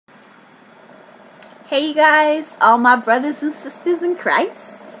Hey you guys, all my brothers and sisters in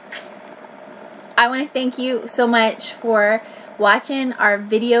Christ. I want to thank you so much for watching our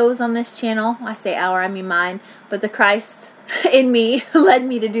videos on this channel. I say our, I mean mine, but the Christ in me led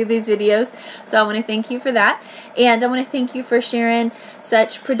me to do these videos. So I want to thank you for that. And I want to thank you for sharing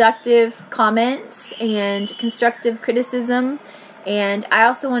such productive comments and constructive criticism. And I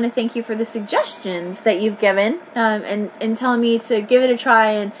also want to thank you for the suggestions that you've given and telling me to give it a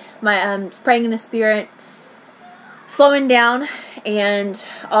try, and my praying in the Spirit, slowing down, and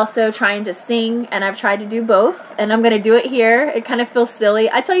also trying to sing. And I've tried to do both, and I'm going to do it here. It kind of feels silly.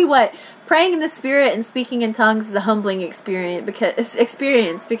 I tell you what, praying in the Spirit and speaking in tongues is a humbling experience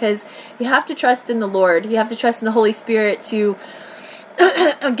because you have to trust in the Lord. You have to trust in the Holy Spirit to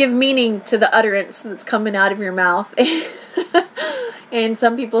give meaning to the utterance that's coming out of your mouth. And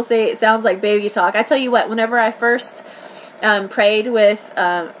some people say it sounds like baby talk. I tell you what, whenever I first prayed with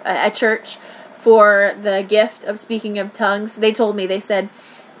at church for the gift of speaking of tongues, they told me, they said,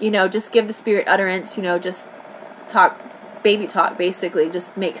 you know, just give the Spirit utterance, you know, just talk, baby talk, basically,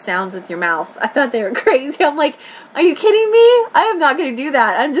 just make sounds with your mouth. I thought they were crazy. I'm like, are you kidding me? I am not going to do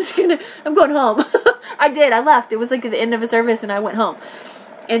that. I'm going home. I did. I left. It was like at the end of a service and I went home.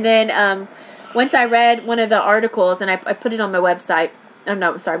 And then once I read one of the articles, and I put it on my website. My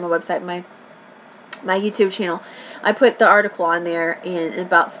website, my YouTube channel. I put the article on there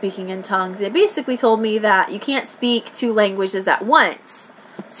about speaking in tongues. It basically told me that you can't speak two languages at once.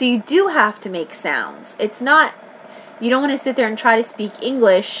 So you do have to make sounds. It's not, you don't want to sit there and try to speak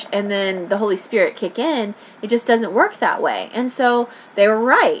English and then the Holy Spirit kick in. It just doesn't work that way. And so they were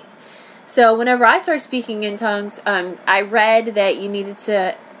right. So whenever I started speaking in tongues, I read that you needed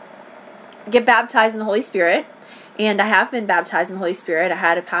to get baptized in the Holy Spirit. And I have been baptized in the Holy Spirit. I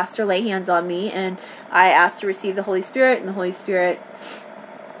had a pastor lay hands on me, and I asked to receive the Holy Spirit, and the Holy Spirit,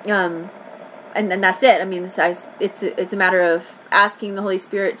 and then that's it. I mean, it's a matter of asking the Holy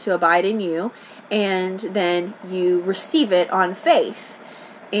Spirit to abide in you, and then you receive it on faith.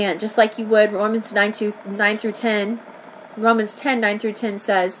 And just like you would, Romans 10, 9 through 10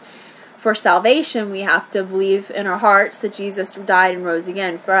 says, for salvation, we have to believe in our hearts that Jesus died and rose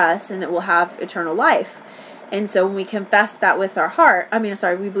again for us, and that we'll have eternal life. And so when we confess that with our heart,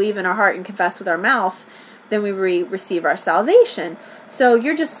 we believe in our heart and confess with our mouth, then we receive our salvation. So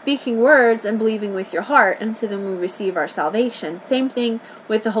you're just speaking words and believing with your heart, and so then we receive our salvation. Same thing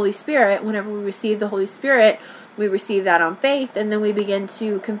with the Holy Spirit. Whenever we receive the Holy Spirit, we receive that on faith, and then we begin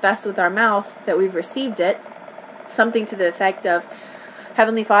to confess with our mouth that we've received it. Something to the effect of,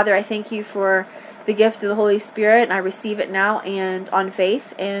 Heavenly Father, I thank you for the gift of the Holy Spirit, and I receive it now and on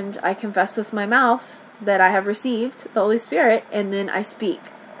faith, and I confess with my mouth that I have received the Holy Spirit, and then I speak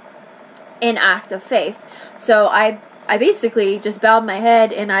in act of faith. So I basically just bowed my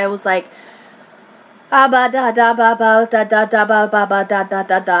head, and I was like, like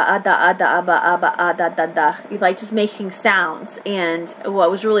just making sounds. And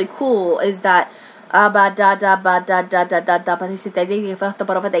what was really cool is that just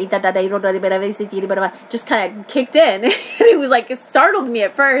kind of kicked in. And it was like, it startled me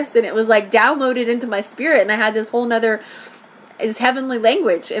at first, and it was like downloaded into my spirit, and I had this whole nother heavenly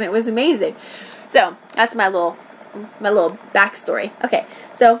language, and it was amazing. So that's my little backstory. Okay,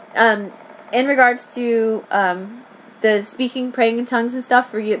 so in regards to the speaking, praying in tongues and stuff,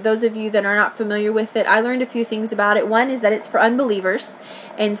 for you, those of you that are not familiar with it, I learned a few things about it. One is that it's for unbelievers.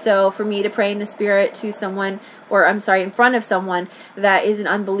 And so for me to pray in the Spirit to someone, in front of someone that is an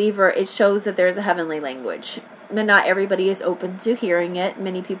unbeliever, it shows that there's a heavenly language. And not everybody is open to hearing it.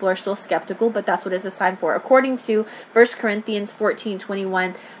 Many people are still skeptical, but that's what it's a sign for, according to 1 Corinthians 14,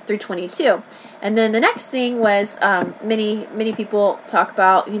 21 through 22. And then the next thing was many people talk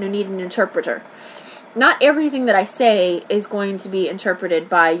about, need an interpreter. Not everything that I say is going to be interpreted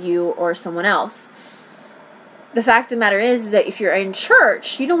by you or someone else. The fact of the matter is that if you're in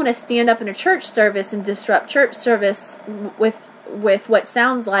church, you don't want to stand up in a church service and disrupt church service with what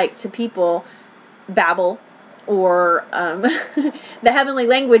sounds like to people babble or the heavenly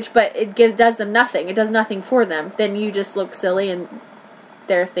language, but it does them nothing. It does nothing for them. Then you just look silly, and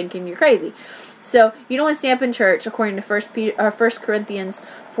they're thinking you're crazy. So you don't want to stand up in church, according to 1 Corinthians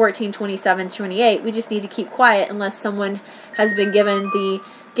 14, 27, 28. We just need to keep quiet unless someone has been given the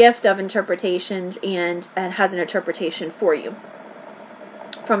gift of interpretations and has an interpretation for you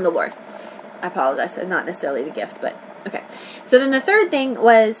from the Lord. I apologize, not necessarily the gift, but okay. So then the third thing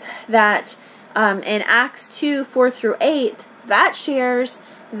was that in Acts 2, 4 through 8, that shares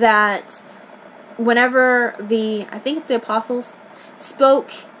that whenever I think it's the apostles, spoke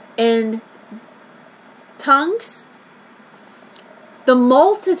in tongues, the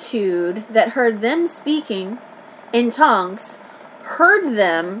multitude that heard them speaking in tongues heard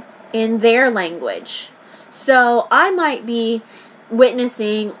them in their language. So I might be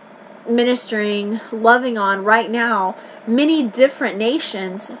witnessing, ministering, loving on right now many different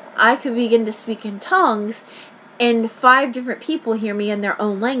nations. I could begin to speak in tongues and 5 different people hear me in their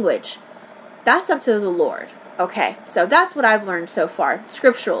own language. That's up to the Lord. Okay, so that's what I've learned so far,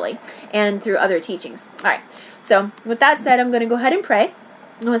 scripturally, and through other teachings. Alright, so with that said, I'm going to go ahead and pray.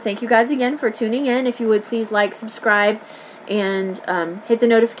 I want to thank you guys again for tuning in. If you would please like, subscribe, and hit the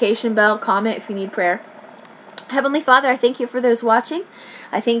notification bell, comment if you need prayer. Heavenly Father, I thank you for those watching.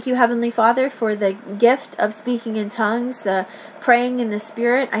 I thank you, Heavenly Father, for the gift of speaking in tongues, the praying in the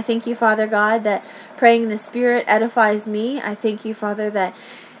Spirit. I thank you, Father God, that praying in the Spirit edifies me. I thank you, Father, that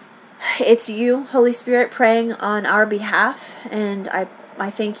it's you, Holy Spirit, praying on our behalf. And I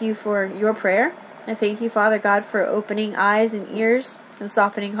thank you for your prayer. I thank you, Father God, for opening eyes and ears and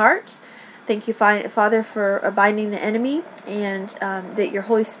softening hearts. Thank you, Father, for binding the enemy, and that your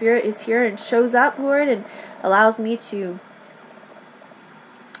Holy Spirit is here and shows up, Lord, and allows me to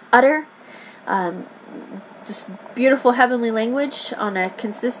utter just beautiful heavenly language on a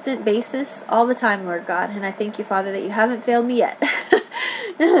consistent basis all the time, Lord God. And I thank you, Father, that you haven't failed me yet.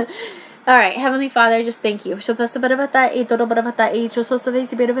 Alright, Heavenly Father, I just thank you. In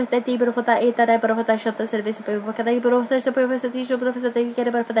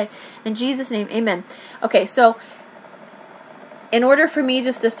Jesus' name, amen. Okay, so in order for me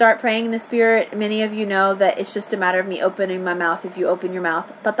just to start praying in the Spirit, many of you know that it's just a matter of me opening my mouth. If you open your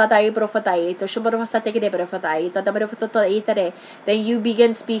mouth, then you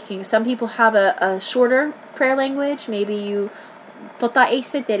begin speaking. Some people have a shorter prayer language. Maybe you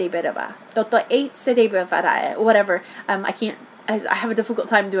whatever. I have a difficult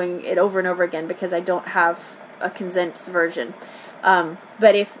time doing it over and over again because I don't have a condensed version.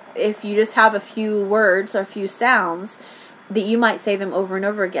 But if you just have a few words or a few sounds, that you might say them over and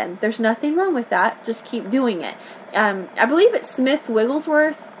over again. There's nothing wrong with that. Just keep doing it. I believe it's Smith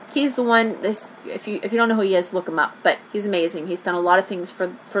Wigglesworth. He's the one. If you don't know who he is, look him up. But he's amazing. He's done a lot of things for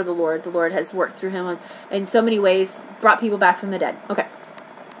the Lord. The Lord has worked through him in so many ways, brought people back from the dead. Okay.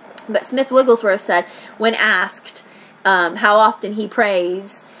 But Smith Wigglesworth said, when asked how often he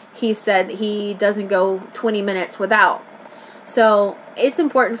prays, he said he doesn't go 20 minutes without. So it's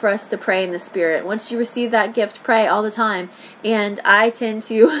important for us to pray in the Spirit. Once you receive that gift, pray all the time. And I tend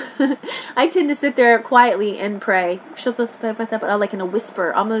to sit there quietly and pray, but like in a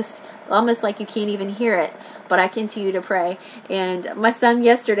whisper, almost like you can't even hear it. But I continue to pray. And my son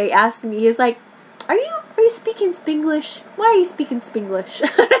yesterday asked me, he's like, Are you speaking Spanglish? Why are you speaking Spanglish?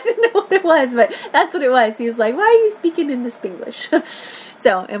 I didn't know what it was, but that's what it was. He was like, why are you speaking in the Spanglish?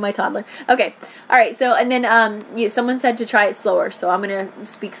 So, and my toddler. Okay. All right. So, and then someone said to try it slower. So I'm going to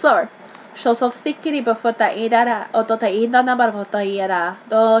speak slower.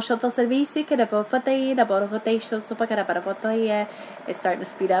 It's starting to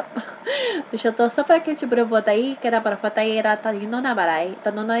speed up.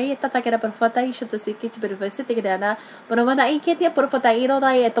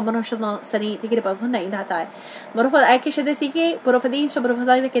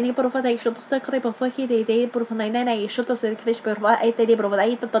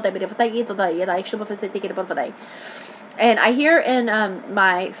 And I hear in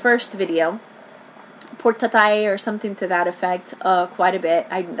my first video, portatai or something to that effect, quite a bit.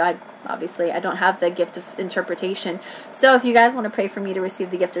 I obviously I don't have the gift of interpretation, so if you guys want to pray for me to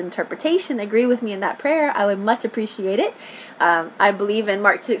receive the gift of interpretation, agree with me in that prayer, I would much appreciate it. I believe in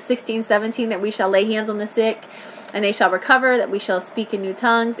Mark 16:17 that we shall lay hands on the sick and they shall recover, that we shall speak in new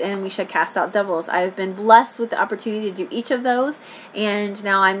tongues, and we shall cast out devils. I have been blessed with the opportunity to do each of those, and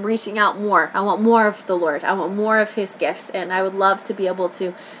now I'm reaching out more. I want more of the Lord. I want more of His gifts, and I would love to be able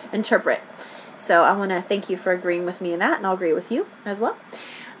to interpret. So I want to thank you for agreeing with me in that, and I'll agree with you as well.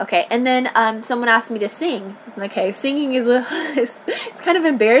 Okay, and then someone asked me to sing. Okay, singing is it's kind of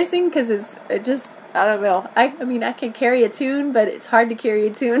embarrassing because it just, I don't know. I mean, I can carry a tune, but it's hard to carry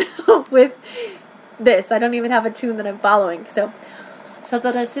a tune with this. I don't even have a tune that I'm following. So so it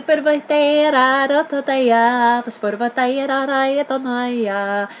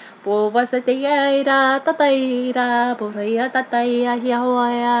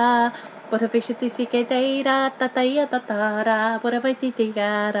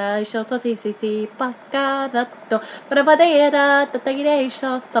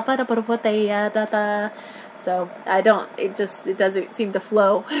doesn't seem to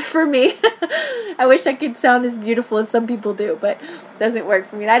flow for me. I wish I could sound as beautiful as some people do, but it doesn't work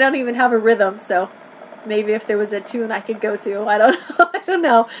for me. And I don't even have a rhythm, so maybe if there was a tune I could go to. I don't know. I don't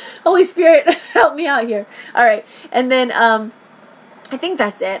know. Holy Spirit, help me out here. All right. And then I think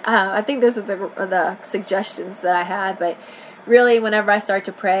that's it. I think those are the suggestions that I had. But really, whenever I start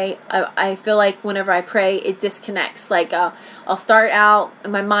to pray, I feel like whenever I pray, it disconnects. Like I'll start out,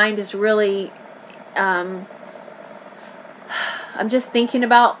 and my mind is really, I'm just thinking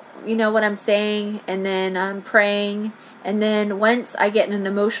about, what I'm saying, and then I'm praying. And then once I get in an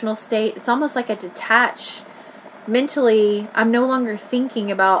emotional state, it's almost like I detach mentally. I'm no longer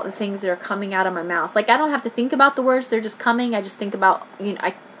thinking about the things that are coming out of my mouth. Like, I don't have to think about the words. They're just coming. I just think about,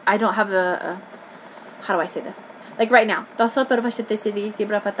 I don't have how do I say this? Like right now, I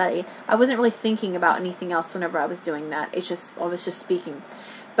wasn't really thinking about anything else whenever I was doing that. I was just speaking.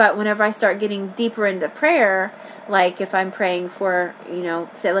 But whenever I start getting deeper into prayer, like if I'm praying for,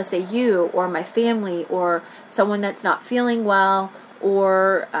 let's say you or my family or someone that's not feeling well,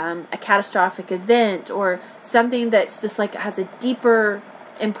 or a catastrophic event, or something that's just like has a deeper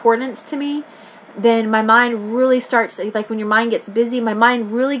importance to me, then my mind really starts, like when your mind gets busy, my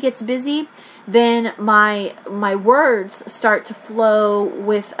mind really gets busy, then my words start to flow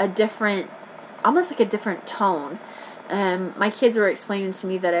with a different, almost like a different tone. My kids were explaining to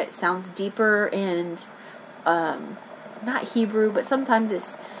me that it sounds deeper and not Hebrew, but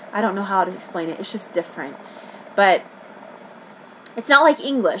sometimes I don't know how to explain it. It's just different. But it's not like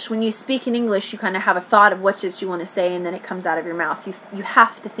English. When you speak in English, you kind of have a thought of what you want to say, and then it comes out of your mouth. You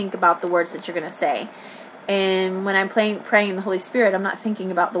have to think about the words that you're going to say. And when I'm praying in the Holy Spirit, I'm not thinking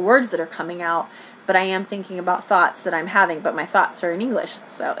about the words that are coming out, but I am thinking about thoughts that I'm having, but my thoughts are in English.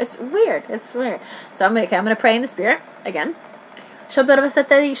 So it's weird. It's weird. So I'm going to pray in the Spirit again. I'm going to pray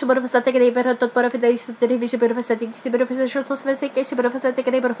in the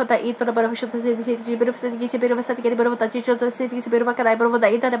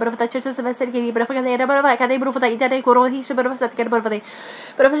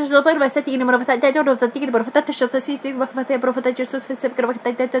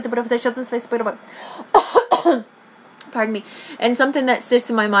pardon me. And something that sticks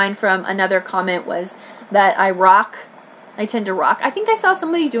in my mind from another comment was that I tend to rock. I think I saw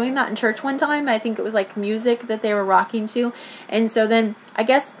somebody doing that in church one time. I think it was like music that they were rocking to. And so then I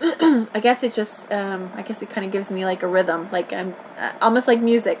guess it just, I guess it kind of gives me like a rhythm, like I'm almost like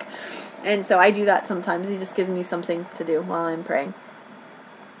music. And so I do that sometimes. It just gives me something to do while I'm praying.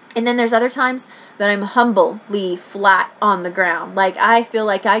 And then there's other times that I'm humbly flat on the ground. Like I feel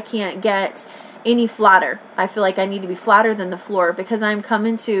like I can't get any flatter. I feel like I need to be flatter than the floor, because I'm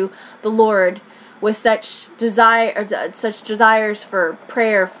coming to the Lord with such desires for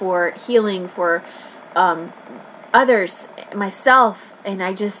prayer, for healing, for others, myself, and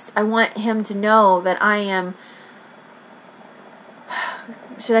I want Him to know that I am,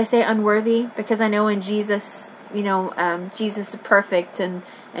 should I say unworthy? Because I know in Jesus, Jesus is perfect, and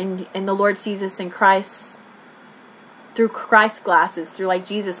the Lord sees us in Christ, through Christ's glasses, through like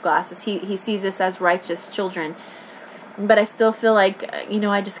Jesus' glasses. He sees us as righteous children. But I still feel like,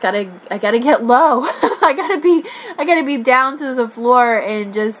 I gotta get low. I gotta be down to the floor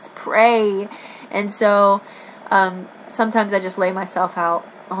and just pray. And so, sometimes I just lay myself out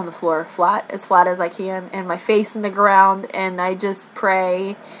on the floor as flat as I can, and my face in the ground, and I just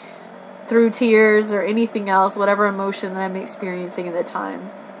pray through tears or anything else, whatever emotion that I'm experiencing at the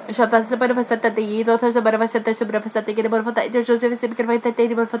time. Shata separate faceta de yido to separate faceta sobre faceta que devo fazer eu já deve ser que vai ter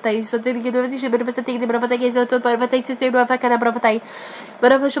devo fazer isso de que deve ser sobre faceta que devo fazer que eu tô para fazer isso devo fazer para fazer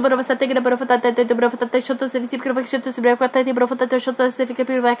para fazer sobre faceta que devo fazer devo fazer shoto se vice que vai shoto sobre faceta devo fazer shoto se fica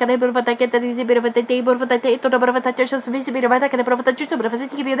para cada devo fazer que tem se devo fazer devo fazer todo para fazer shoto se vice para fazer que devo fazer sobre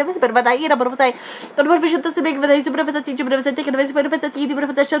faceta que devo para fazer ir para fazer todo para shoto se que vai sobre faceta que devo fazer que devo fazer que devo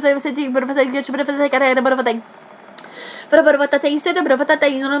fazer shoto se vice para fazer que sobre fazer que devo fazer para batata isso de para batata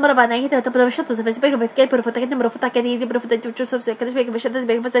e não para banana então para shoto se vai para que para fazer que para fazer que para fazer tudo só se que vai para fazer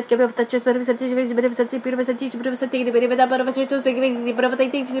bem fazer que para fazer para fazer para fazer para fazer que deve dar para fazer tudo bem para fazer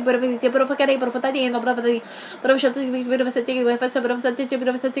tem para fazer para fazer para fazer e não para fazer para shoto para fazer que vai fazer para fazer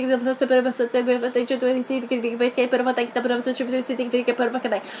para fazer que para fazer para fazer tudo isso que vai que para fazer que para fazer para fazer que para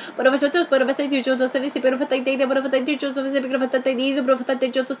fazer para shoto para fazer tudo se vai para fazer tem para fazer tudo se vai para fazer isso para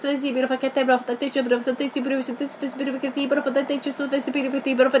fazer tudo se vai para fazer para fazer para fazer ti, profetai Jesus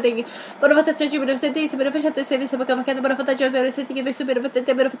vesipiripati, profetai, profetai jubrosati, superfecta service bacavacata, profetai jubrosati,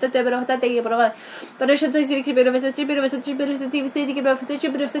 superfecta, profetai, profetai, profetai, profetai, superfecta, superfecta, superfecta, profetai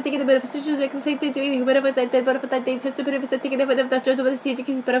jubrosati, superfecta, profetai, profetai, superfecta, profetai, jubrosati,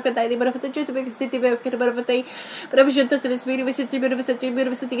 profetai, profetai, jubrosati, profetai, profetai, Spirit of City, University,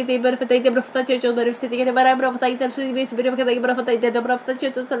 University, Berfata, Brofata, University, Bara, Brofata, Berfata, Brofata, the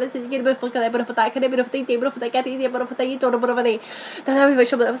Brofata, to Celestine, Brofata, Brofata, Brofata, Brofata, Brofata, to Brofata, that I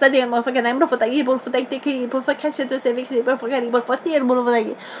wish of Sadi and Mofaka, Brofata, Brofata, Brofaka, to Civic, Brofata, Brofata, and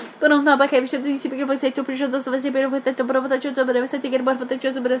Brofata. But on the back, I should speak of a to push those of a Brofata, to Brofata, to Brofata, Brofata,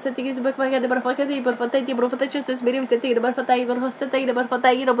 to Brofata, is Brofata, Brofata, Brofata, Brofata, to Spirit of City, Brofata, Brofata,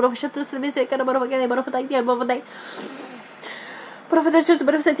 Brofata, Brofata, to Civic, Brofata, Brofata, Brofata. Profeta Chut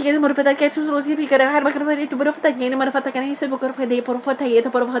Brofati, Morfata Catus, Rosy, Carabacari, to Brofata, Marfata, and he said, Borfade, Porfata,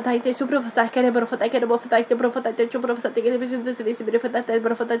 Porfata, Suprofata, Carabofata, Carabofata, Profata, Chuprofata, the Civis, Brofata,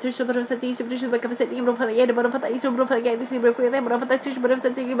 Brofata, Chuprofati, Suprofata, Brofata, Brofata, Suprofata, Brofata,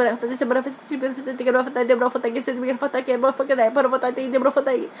 Brofati, Brofata, Brofata, Brofata,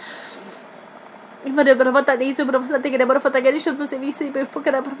 Brofata, Ima de Brofata, to Brofata, Brofata, Gadishon to Sevisi,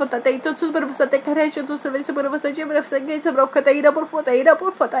 Befocada, Brofata, to Brofata, Carration to Service, Brofata, Gates of Brofata, Porfota,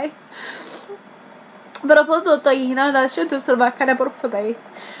 Porfota. Brofota, Hina, should to Servacana Porfota.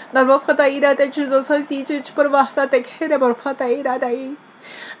 The Brofata, that Jesus, I see Church Porvasa, take head of Brofata,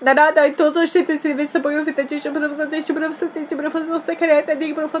 Nada, todo shit is invisible with the Bishop of the Bishop of the Bishop of Secret and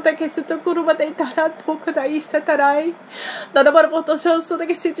the Brofata Kesuto Kuruma, Pocoda, Satarai. Nada more photos so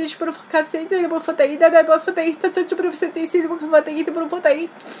the city Profacate, Brofata, that Brofata, touch Professati, Brofata, Brofata.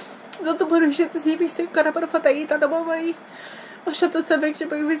 Not to punish it to see if you can Brofata, that away. I shut the salvation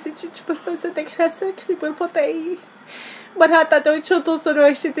by visit Professor the Classic, Brofata. But I thought I shot also the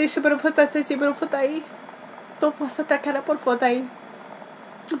recitation of Brofata. Don't force a cara Porfota.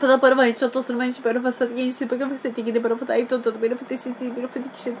 For the Parvati, to Survey, but of a certain super of sitting in the Brofata, to the benefit of the benefit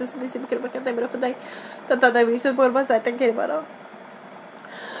to specific Brofata, that I wish for was I take about.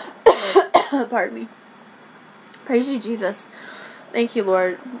 Pardon me. Praise you, Jesus. Thank you,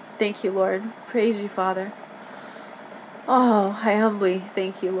 Lord. Thank you, Lord. Praise you, Father. Oh, I humbly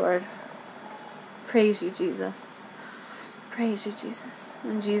thank you, Lord. Praise you, Jesus. Praise you, Jesus.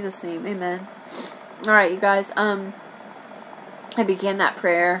 In Jesus' name, amen. Alright, you guys, I began that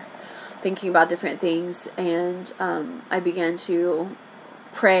prayer thinking about different things, and I began to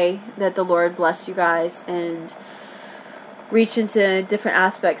pray that the Lord bless you guys and reach into different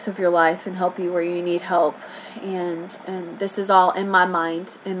aspects of your life and help you where you need help. And this is all in my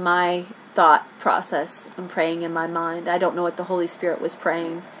mind, in my thought process. I'm praying in my mind. I don't know what the Holy Spirit was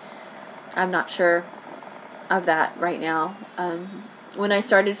praying. I'm not sure of that right now. When I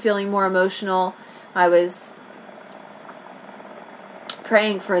started feeling more emotional, I was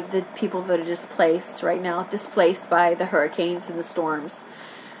praying for the people that are displaced right now, displaced by the hurricanes and the storms,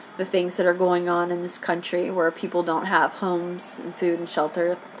 the things that are going on in this country where people don't have homes and food and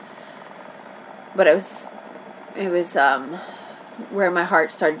shelter. But it was where my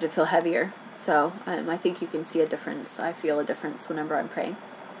heart started to feel heavier. So I think you can see a difference. I feel a difference whenever I'm praying.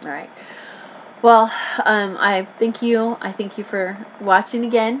 All right. Well, I thank you. I thank you for watching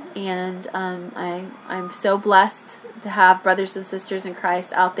again, and I'm so blessed to have brothers and sisters in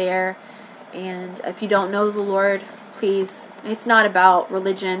Christ out there. And if you don't know the Lord, please, it's not about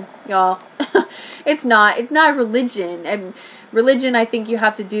religion, y'all. It's not religion. And religion, I think you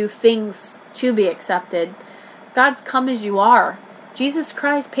have to do things to be accepted. God's come as you are. Jesus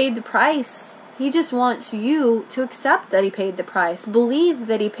Christ paid the price. He just wants you to accept that He paid the price. Believe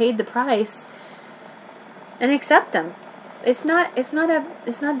that He paid the price and accept Him. It's not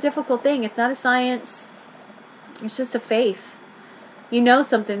a difficult thing. It's not a science. It's just a faith. You know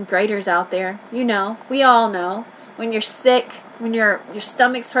something greater's out there. You know. We all know. When you're sick, when your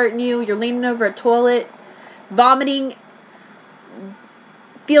stomach's hurting you, you're leaning over a toilet, vomiting,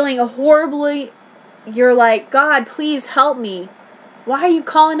 feeling horribly, you're like, God, please help me. Why are you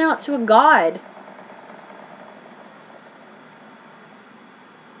calling out to a God?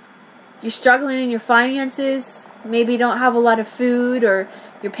 You're struggling in your finances. Maybe you don't have a lot of food, or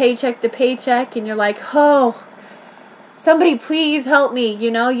you're paycheck to paycheck, and you're like, oh, somebody please help me.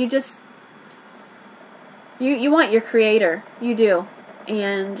 You know, you just, you want your Creator. You do.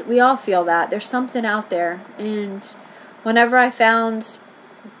 And we all feel that. There's something out there. And whenever I found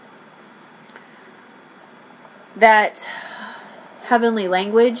that heavenly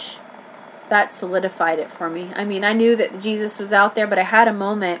language, that solidified it for me. I mean, I knew that Jesus was out there, but I had a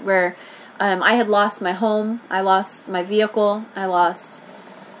moment where I had lost my home. I lost my vehicle. I was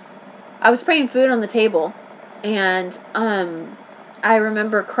putting food on the table. And I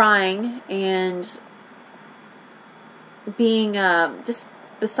remember crying and being just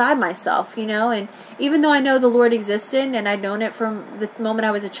beside myself, you know. And even though I know the Lord existed and I'd known it from the moment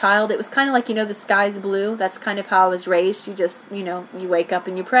I was a child, it was kind of like, you know, the sky's blue. That's kind of how I was raised. You just, you know, you wake up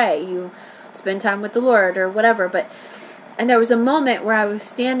and you pray, you spend time with the Lord or whatever. And there was a moment where I was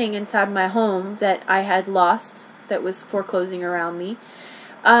standing inside my home that I had lost, that was foreclosing around me.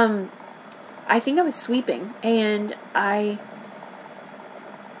 I think I was sweeping, and it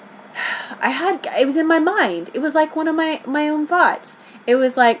was in my mind. It was like one of my own thoughts. It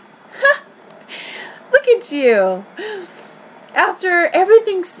was like, look at you. After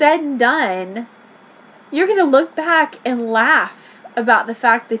everything's said and done, you're going to look back and laugh about the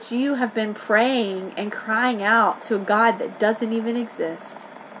fact that you have been praying and crying out to a God that doesn't even exist.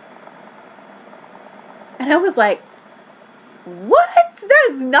 And I was like, what?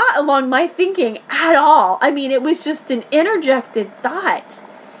 That's not along my thinking at all. I mean, it was just an interjected thought.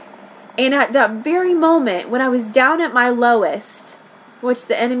 And at that very moment, when I was down at my lowest, which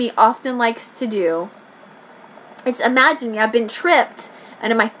the enemy often likes to do, imagine me, I've been tripped,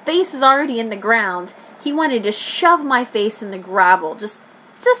 and my face is already in the ground. He wanted to shove my face in the gravel, just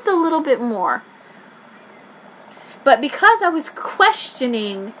a little bit more. But because I was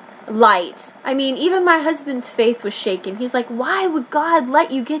questioning light, I mean, even my husband's faith was shaken. He's like, why would God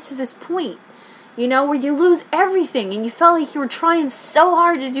let you get to this point? You know, where you lose everything and you felt like you were trying so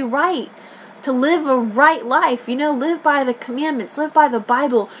hard to do right, to live a right life, you know, live by the commandments, live by the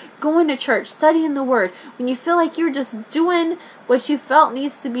Bible, going to church, studying the Word, when you feel like you're just doing what you felt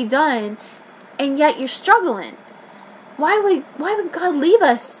needs to be done, and yet you're struggling. Why would God leave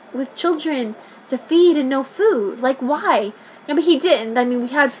us with children to feed and no food? Like, why? I mean, He didn't. I mean, we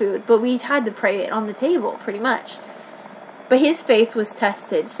had food, but we had to pray it on the table, pretty much. But His faith was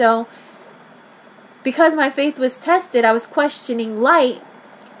tested. So, because my faith was tested, I was questioning light.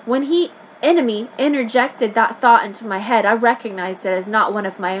 When enemy interjected that thought into my head, I recognized it as not one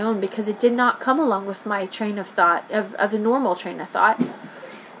of my own, because it did not come along with my train of thought, of a normal train of thought.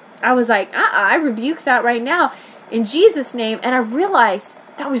 I was like, I rebuke that right now in Jesus' name. And I realized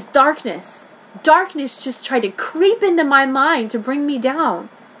that was darkness. Darkness just tried to creep into my mind to bring me down.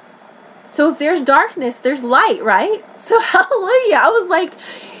 So if there's darkness, there's light, right? So hallelujah. I was like,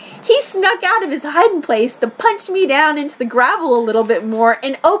 He snuck out of His hiding place to punch me down into the gravel a little bit more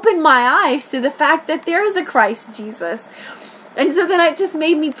and open my eyes to the fact that there is a Christ Jesus. And so then it just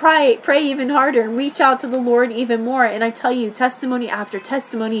made me pray even harder and reach out to the Lord even more. And I tell you, testimony after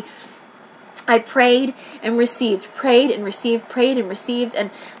testimony, I prayed and received, prayed and received, prayed and received.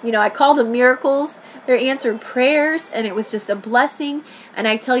 And, you know, I called them miracles. They're answered prayers, and it was just a blessing. And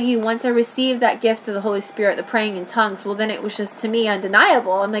I tell you, once I received that gift of the Holy Spirit, the praying in tongues, well, then it was just, to me,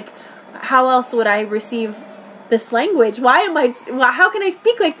 undeniable. I'm like, how else would I receive this language? How can I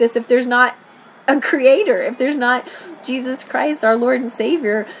speak like this if there's not a creator, if there's not Jesus Christ, our Lord and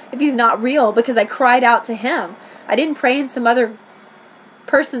Savior, if He's not real? Because I cried out to Him. I didn't pray in some other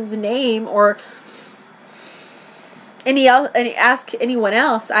person's name or ask anyone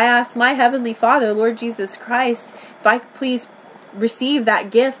else. I asked my Heavenly Father, Lord Jesus Christ, if I could please receive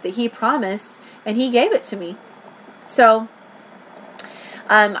that gift that He promised, and He gave it to me. So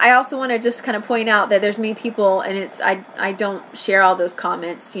I also want to just kind of point out that there's many people, and I don't share all those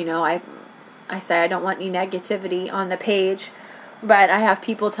comments. You know, I say I don't want any negativity on the page, but I have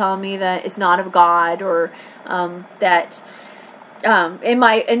people telling me that it's not of God, or that in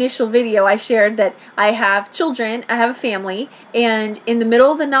my initial video I shared that I have children, I have a family, and in the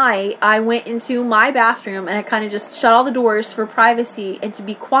middle of the night I went into my bathroom and I kind of just shut all the doors for privacy and to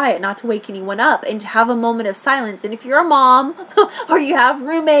be quiet, not to wake anyone up, and to have a moment of silence. And if you're a mom or you have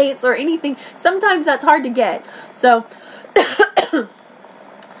roommates or anything, sometimes that's hard to get. So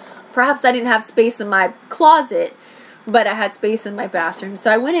perhaps I didn't have space in my closet, but I had space in my bathroom. So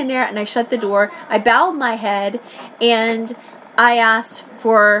I went in there and I shut the door, I bowed my head, and I asked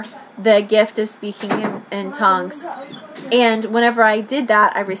for the gift of speaking in tongues. And whenever I did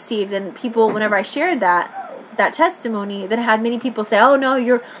that, I received. And people, whenever I shared that testimony, that had many people say, oh no,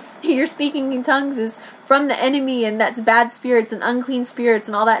 your speaking in tongues is from the enemy, and that's bad spirits and unclean spirits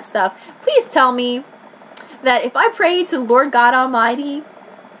and all that stuff. Please tell me that if I prayed to the Lord God Almighty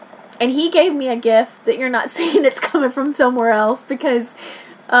and He gave me a gift, that you're not saying it's coming from somewhere else, because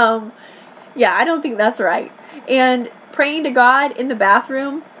yeah, I don't think that's right. And praying to God in the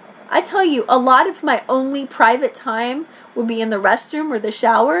bathroom, I tell you, a lot of my only private time would be in the restroom or the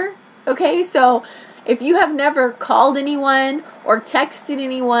shower. Okay, so if you have never called anyone or texted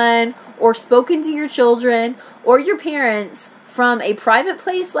anyone or spoken to your children or your parents from a private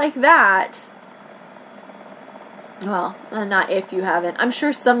place like that, Well, not if you haven't. I'm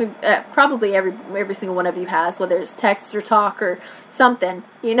sure some of, probably every single one of you has, whether it's text or talk or something,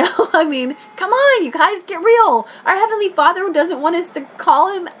 you know? I mean, come on, you guys, get real. Our Heavenly Father doesn't want us to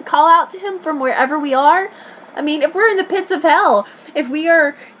call out to Him from wherever we are. I mean, if we're in the pits of hell, if we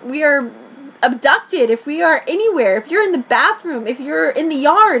are abducted, if we are anywhere, if you're in the bathroom, if you're in the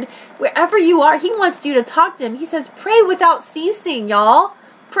yard, wherever you are, He wants you to talk to Him. He says, pray without ceasing, y'all.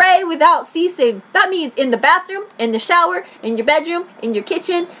 Pray without ceasing. That means in the bathroom, in the shower, in your bedroom, in your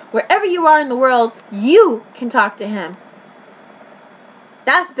kitchen, wherever you are in the world, you can talk to Him.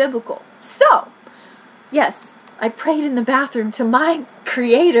 That's biblical. So, yes, I prayed in the bathroom to my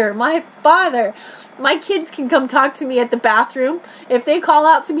Creator, my Father. My kids can come talk to me at the bathroom. If they call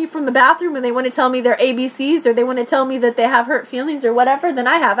out to me from the bathroom and they want to tell me their ABCs, or they want to tell me that they have hurt feelings or whatever, then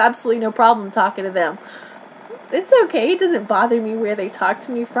I have absolutely no problem talking to them. It's okay. It doesn't bother me where they talk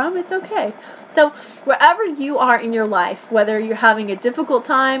to me from. It's okay. So wherever you are in your life, whether you're having a difficult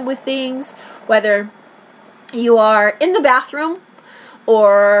time with things, whether you are in the bathroom,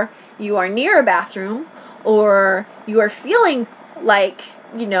 or you are near a bathroom, or you are feeling like,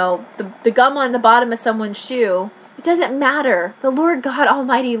 you know, the gum on the bottom of someone's shoe, it doesn't matter. The Lord God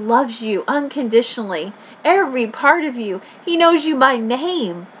Almighty loves you unconditionally. Every part of you. He knows you by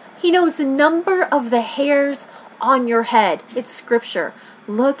name. He knows the number of the hairs on your head. It's scripture.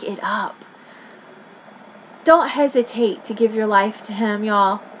 Look it up. Don't hesitate to give your life to Him,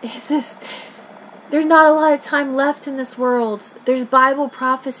 y'all. There's not a lot of time left in this world. There's Bible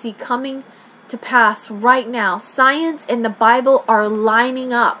prophecy coming to pass right now. Science and the Bible are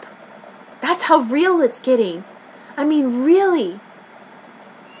lining up. That's how real it's getting. I mean, really.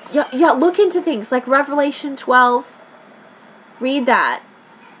 Yeah, look into things like Revelation 12. Read that.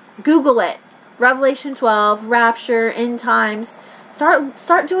 Google it. Revelation 12, rapture, end times.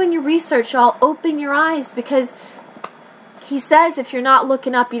 Start doing your research, y'all. Open your eyes, because He says if you're not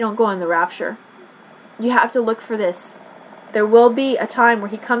looking up, you don't go in the rapture. You have to look for this. There will be a time where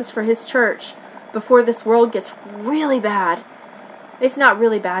He comes for His church before this world gets really bad. It's not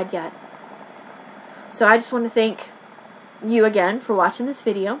really bad yet. So I just want to thank you again for watching this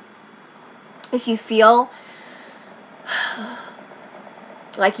video. If you feel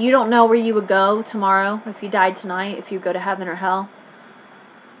like you don't know where you would go tomorrow, if you died tonight, if you go to heaven or hell,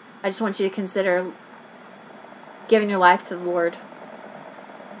 I just want you to consider giving your life to the Lord.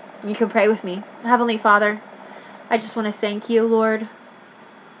 You can pray with me. Heavenly Father, I just want to thank you, Lord,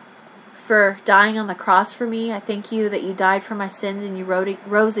 for dying on the cross for me. I thank you that you died for my sins and you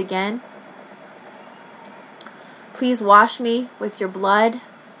rose again. Please wash me with your blood.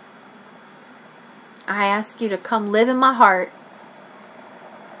 I ask you to come live in my heart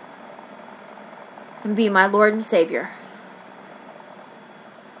and be my Lord and Savior.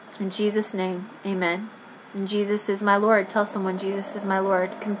 In Jesus' name, amen. And Jesus is my Lord. Tell someone Jesus is my Lord.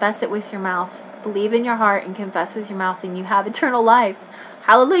 Confess it with your mouth. Believe in your heart and confess with your mouth, and you have eternal life.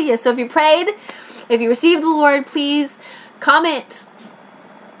 Hallelujah. So if you prayed, if you received the Lord, please comment.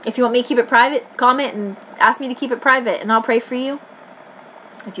 If you want me to keep it private, comment and ask me to keep it private, and I'll pray for you.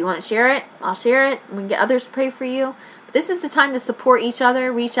 If you want to share it, I'll share it, and we can get others to pray for you. But this is the time to support each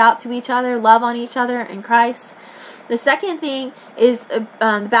other, reach out to each other, love on each other in Christ. The second thing is the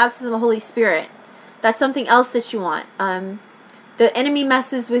baptism of the Holy Spirit. That's something else that you want. The enemy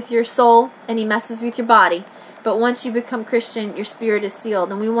messes with your soul and he messes with your body. But once you become Christian, your spirit is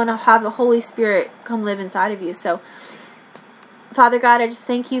sealed. And we want to have the Holy Spirit come live inside of you. So, Father God, I just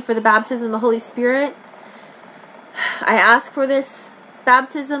thank you for the baptism of the Holy Spirit. I ask for this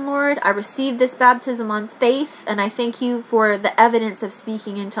baptism, Lord. I receive this baptism on faith. And I thank you for the evidence of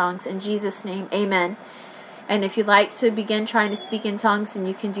speaking in tongues. In Jesus' name, amen. And if you'd like to begin trying to speak in tongues, then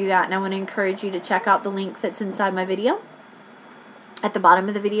you can do that. And I want to encourage you to check out the link that's inside my video, at the bottom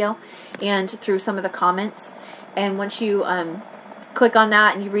of the video, and through some of the comments. And once you click on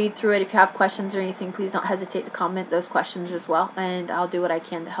that and you read through it, if you have questions or anything, please don't hesitate to comment those questions as well. And I'll do what I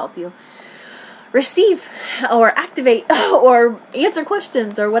can to help you receive or activate or answer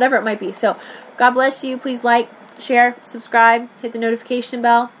questions or whatever it might be. So God bless you. Please like, share, subscribe, hit the notification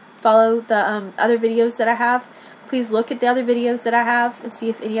bell. Follow the other videos that I have. Please look at the other videos that I have and see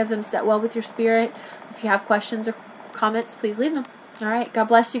if any of them set well with your spirit. If you have questions or comments, please leave them. Alright, God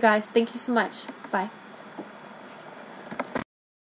bless you guys. Thank you so much. Bye.